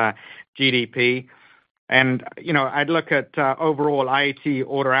with GDP. And, I'd look at overall IET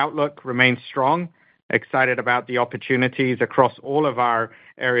order outlook remains strong, excited about the opportunities across all of our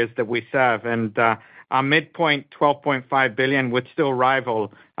areas that we serve. And our midpoint, $12.5 billion, would still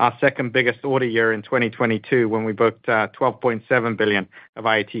rival our second biggest order year in 2022 when we booked $12.7 billion of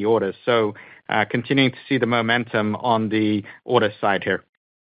IET orders. So continuing to see the momentum on the order side here.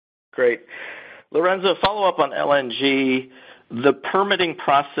 Great. Lorenzo, follow up on LNG. The permitting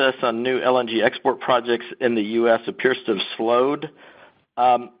process on new LNG export projects in the U.S. appears to have slowed.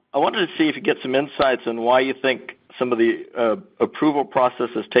 I wanted to see if you get some insights on why you think some of the approval process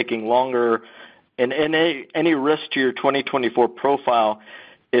is taking longer, and any risk to your 2024 profile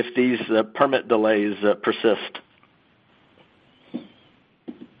if these permit delays persist.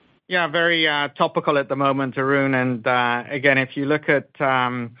 Yeah, very topical at the moment, Arun. And again, if you look at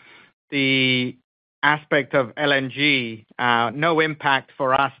the aspect of LNG, no impact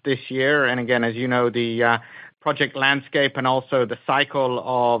for us this year. And again, as you know, the project landscape and also the cycle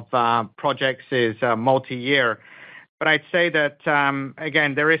of projects is multi-year. But I'd say that,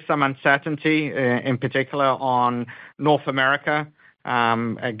 again, there is some uncertainty, in particular on North America,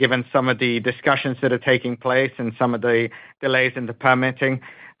 given some of the discussions that are taking place and some of the delays in the permitting.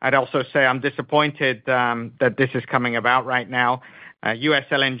 I'd also say I'm disappointed that this is coming about right now. U.S.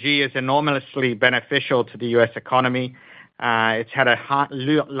 LNG is enormously beneficial to the U.S. economy. It's had a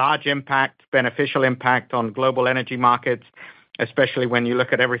large impact, beneficial impact on global energy markets, especially when you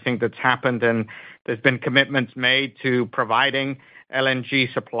look at everything that's happened. And there's been commitments made to providing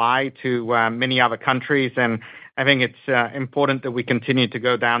LNG supply to many other countries. And I think it's important that we continue to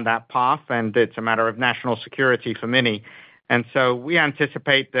go down that path, and it's a matter of national security for many. And so we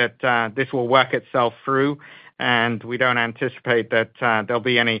anticipate that this will work itself through, and we don't anticipate that there'll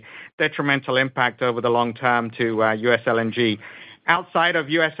be any detrimental impact over the long term to U.S. LNG. Outside of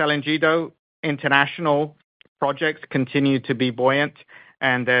U.S. LNG, though, international projects continue to be buoyant.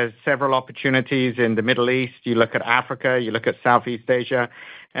 and there's several opportunities in the Middle East. You look at Africa, you look at Southeast Asia,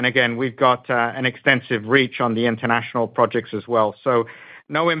 and again, we've got an extensive reach on the international projects as well. So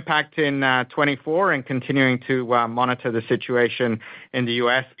no impact in 24 and continuing to monitor the situation in the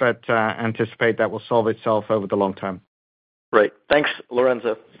U.S., but anticipate that will solve itself over the long term. Right. Thanks,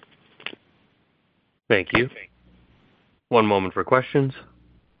 Lorenzo. Thank you. One moment for questions.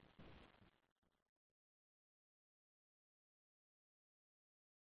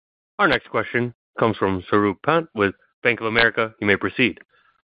 Our next question comes from Saurabh Pant with Bank of America. You may proceed.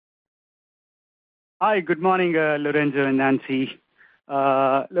 Hi, good morning, Lorenzo and Nancy.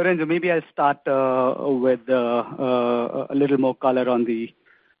 Lorenzo, maybe I'll start with a little more color on the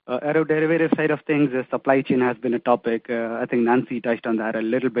aeroderivative side of things. The supply chain has been a topic. I think Nancy touched on that a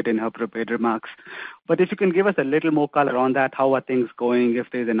little bit in her prepared remarks. But if you can give us a little more color on that, how are things going, if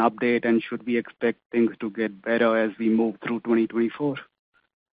there's an update, and should we expect things to get better as we move through 2024?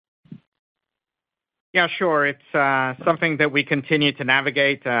 Yeah, sure. It's something that we continue to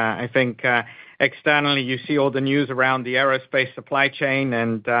navigate. I think externally you see all the news around the aerospace supply chain,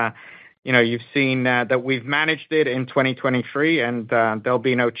 and you've seen that we've managed it in 2023, and there'll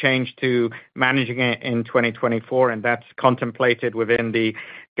be no change to managing it in 2024, and that's contemplated within the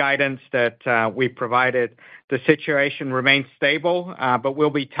guidance that we provided. The situation remains stable, but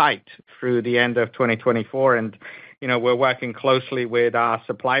will be tight through the end of 2024, and we're working closely with our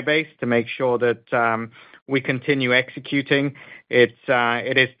supply base to make sure that we continue executing. It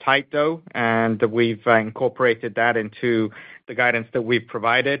is tight, though, and we've incorporated that into the guidance that we've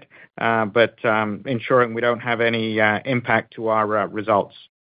provided, but ensuring we don't have any impact to our results.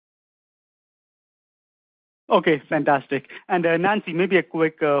 Okay, fantastic. And Nancy, maybe a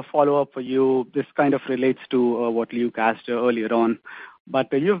quick follow-up for you. This kind of relates to what Luke asked earlier on.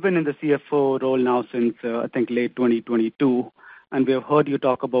 But you've been in the CFO role now since, I think, late 2022, and we have heard you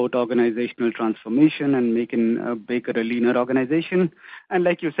talk about organizational transformation and making Baker a leaner organization. And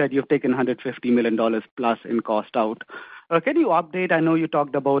like you said, you've taken $150 million plus in cost out. Can you update? I know you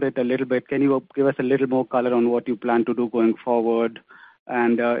talked about it a little bit. Can you give us a little more color on what you plan to do going forward,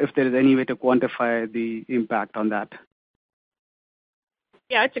 and if there is any way to quantify the impact on that?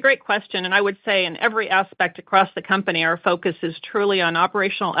 Yeah, it's a great question, and I would say in every aspect across the company, our focus is truly on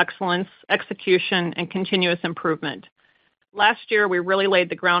operational excellence, execution, and continuous improvement. Last year, we really laid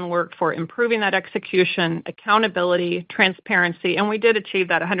the groundwork for improving that execution, accountability, transparency, and we did achieve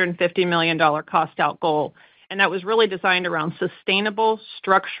that $150 million cost-out goal. And that was really designed around sustainable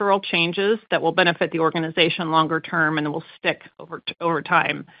structural changes that will benefit the organization longer term and will stick over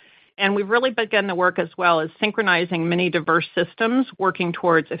time. And we've really begun the work as well as synchronizing many diverse systems, working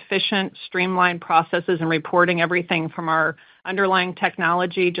towards efficient, streamlined processes and reporting everything from our underlying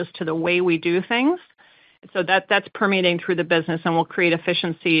technology just to the way we do things. So that's permeating through the business and will create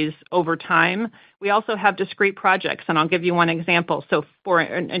efficiencies over time. We also have discrete projects, and I'll give you one example. So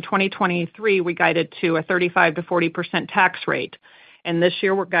in 2023, we guided to a 35 to 40% tax rate. And this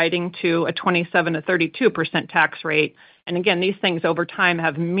year, we're guiding to a 27 to 32% tax rate. And again, these things over time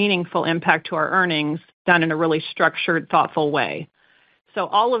have meaningful impact to our earnings done in a really structured, thoughtful way. So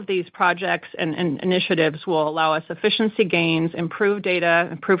all of these projects and initiatives will allow us efficiency gains, improved data,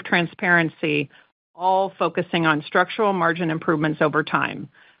 improved transparency, all focusing on structural margin improvements over time.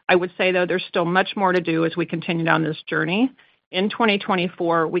 I would say, though, there's still much more to do as we continue down this journey. In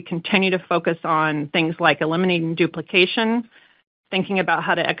 2024, we continue to focus on things like eliminating duplication, thinking about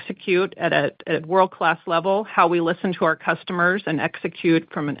how to execute at a world-class level, how we listen to our customers and execute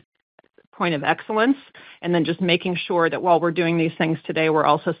from a point of excellence, and then just making sure that while we're doing these things today, we're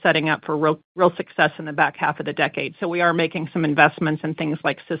also setting up for real success in the back half of the decade. So we are making some investments in things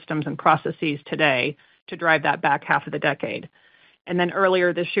like systems and processes today to drive that back half of the decade. And then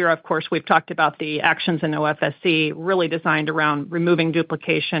earlier this year, of course, we've talked about the actions in OFSE, really designed around removing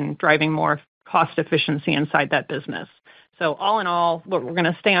duplication, driving more cost efficiency inside that business. So all in all, we're going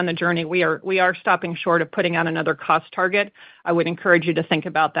to stay on the journey. We are stopping short of putting out another cost target. I would encourage you to think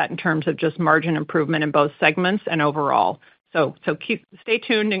about that in terms of just margin improvement in both segments and overall. So stay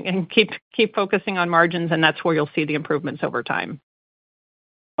tuned and keep focusing on margins, and that's where you'll see the improvements over time.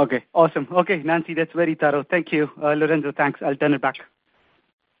 Okay, awesome. Okay, Nancy, that's very thorough. Thank you. Lorenzo, thanks. I'll turn it back.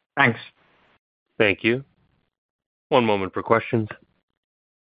 Thanks. Thank you. One moment for questions.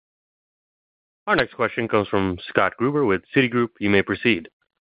 Our next question comes from Scott Gruber with Citigroup. You may proceed.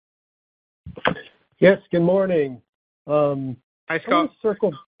 Yes, good morning. Hi, Scott.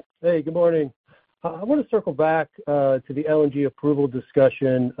 Hey, good morning. I want to circle back to the LNG approval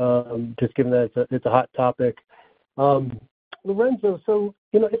discussion, just given that it's a hot topic. Lorenzo, so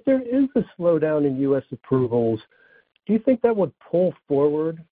if there is a slowdown in U.S. approvals, do you think that would pull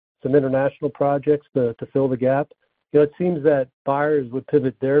forward some international projects to fill the gap? It seems that buyers would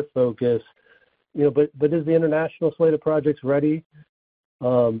pivot their focus, but is the international slate of projects ready,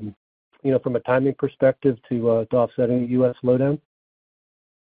 from a timing perspective to offsetting the U.S. slowdown?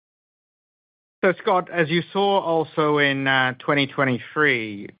 So, Scott, as you saw also in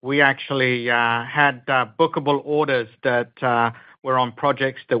 2023, we actually had bookable orders that were on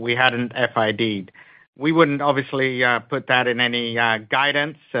projects that we hadn't FID'd. We wouldn't obviously put that in any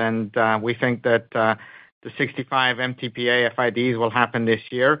guidance, and we think that the 65 MTPA FIDs will happen this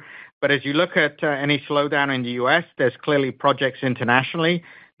year. But as you look at any slowdown in the U.S., there's clearly projects internationally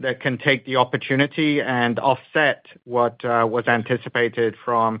that can take the opportunity and offset what was anticipated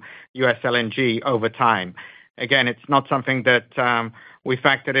from U.S. LNG over time. Again, it's not something that we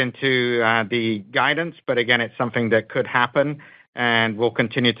factored into the guidance, but again, it's something that could happen, and we'll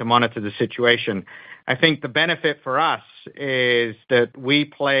continue to monitor the situation. I think the benefit for us is that we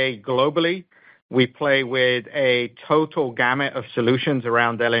play globally. We play with a total gamut of solutions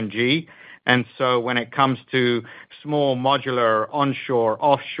around LNG. And so when it comes to small modular, onshore,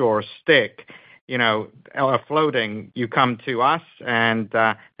 offshore, stick, floating, you come to us. And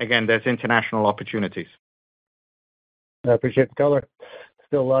again, there's international opportunities. I appreciate the color.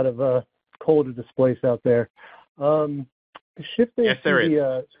 Still a lot of coal to displace out there. Yes, there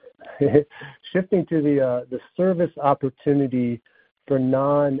is. Shifting to the service opportunity for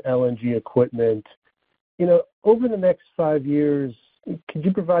non-LNG equipment, over the next 5 years, could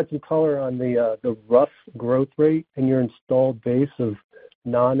you provide some color on the rough growth rate in your installed base of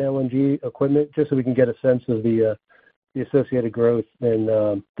non-LNG equipment, just so we can get a sense of the associated growth and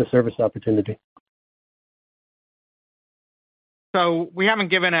the service opportunity? So we haven't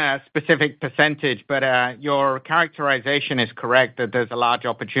given a specific percentage, but your characterization is correct that there's a large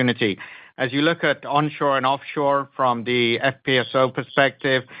opportunity. As you look at onshore and offshore from the FPSO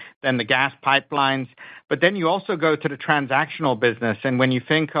perspective, then the gas pipelines, but then you also go to the transactional business. And when you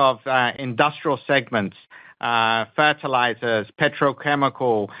think of industrial segments, fertilizers,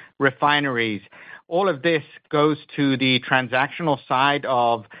 petrochemical, refineries, all of this goes to the transactional side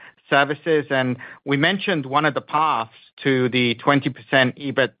of services. And we mentioned one of the paths to the 20%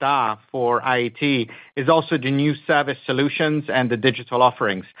 EBITDA for IET is also the new service solutions and the digital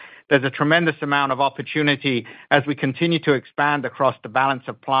offerings. There's a tremendous amount of opportunity as we continue to expand across the balance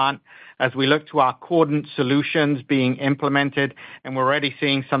of plant, as we look to our Cordant solutions being implemented, and we're already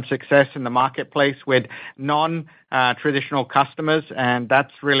seeing some success in the marketplace with non-traditional customers, and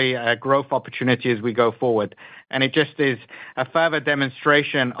that's really a growth opportunity as we go forward. And it just is a further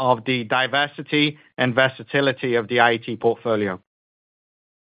demonstration of the diversity and versatility of the IET portfolio.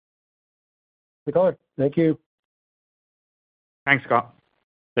 Good color. Thank you. Thanks, Scott.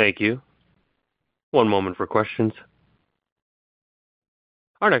 Thank you. One moment for questions.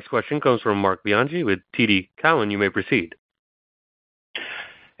 Our next question comes from Marc Bianchi with TD Cowen. You may proceed.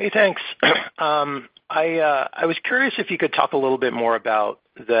 Hey, thanks. I was curious if you could talk a little bit more about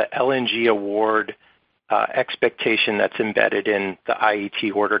the LNG award expectation that's embedded in the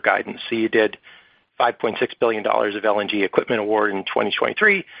IET order guidance. So you did $5.6 billion of LNG equipment award in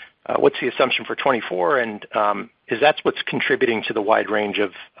 2023. What's the assumption for 24? And is that what's contributing to the wide range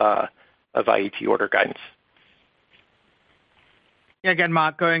of IET order guidance? Yeah, again,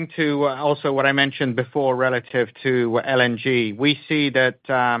 Mark, going to also what I mentioned before relative to LNG, we see that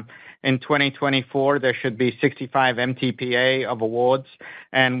in 2024, there should be 65 MTPA of awards.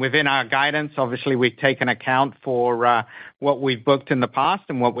 And within our guidance, obviously, we've taken account for what we've booked in the past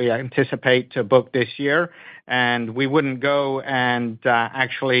and what we anticipate to book this year. And we wouldn't go and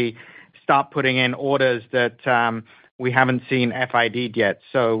actually start putting in orders that we haven't seen FID'd yet.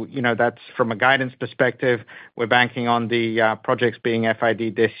 So, that's from a guidance perspective, we're banking on the projects being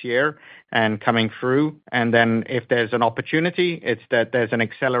FID'd this year and coming through. And then if there's an opportunity, it's that there's an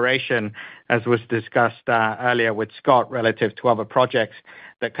acceleration, as was discussed earlier with Scott, relative to other projects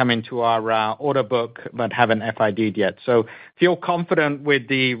that come into our order book but haven't FID'd yet. So feel confident with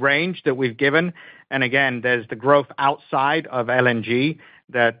the range that we've given. And again, there's the growth outside of LNG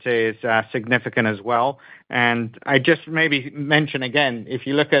that is significant as well. And I just maybe mention again, if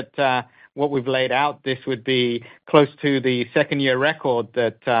you look at what we've laid out, this would be close to the second-year record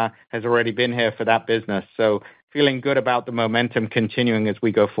that has already been here for that business. So feeling good about the momentum continuing as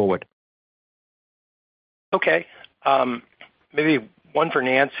we go forward. Okay. Maybe one for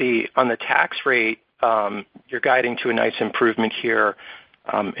Nancy. On the tax rate, you're guiding to a nice improvement here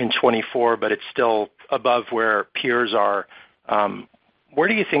in 24, but it's still above where peers are. Where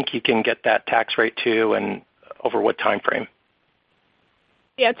do you think you can get that tax rate to, and over what time frame?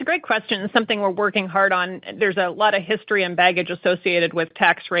 Yeah, it's a great question. It's something we're working hard on. There's a lot of history and baggage associated with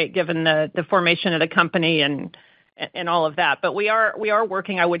tax rate given the formation of the company and all of that. But we are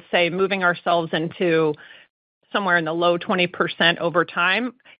working, I would say, moving ourselves into somewhere in the low 20% over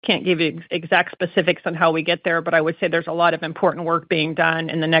time. Can't give you exact specifics on how we get there, but I would say there's a lot of important work being done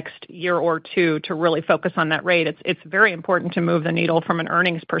in the next year or two to really focus on that rate. It's very important to move the needle from an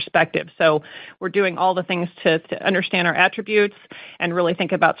earnings perspective. So we're doing all the things to understand our attributes and really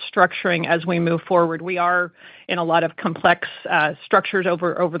think about structuring as we move forward. We are in a lot of complex structures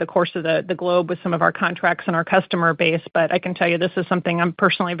over the course of the globe with some of our contracts and our customer base, but I can tell you this is something I'm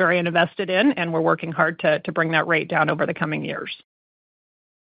personally very invested in, and we're working hard to bring that rate down over the coming years.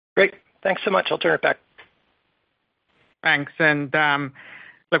 Great. Thanks so much. I'll turn it back. Thanks. And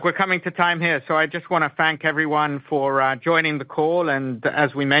look, we're coming to time here, so I just want to thank everyone for joining the call. And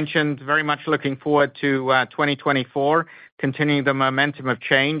as we mentioned, very much looking forward to 2024, continuing the momentum of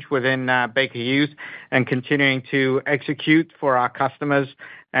change within Baker Hughes and continuing to execute for our customers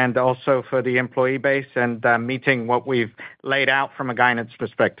and also for the employee base and meeting what we've laid out from a guidance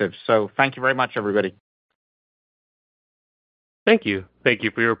perspective. So thank you very much, everybody. Thank you. Thank you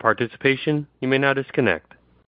for your participation. You may now disconnect.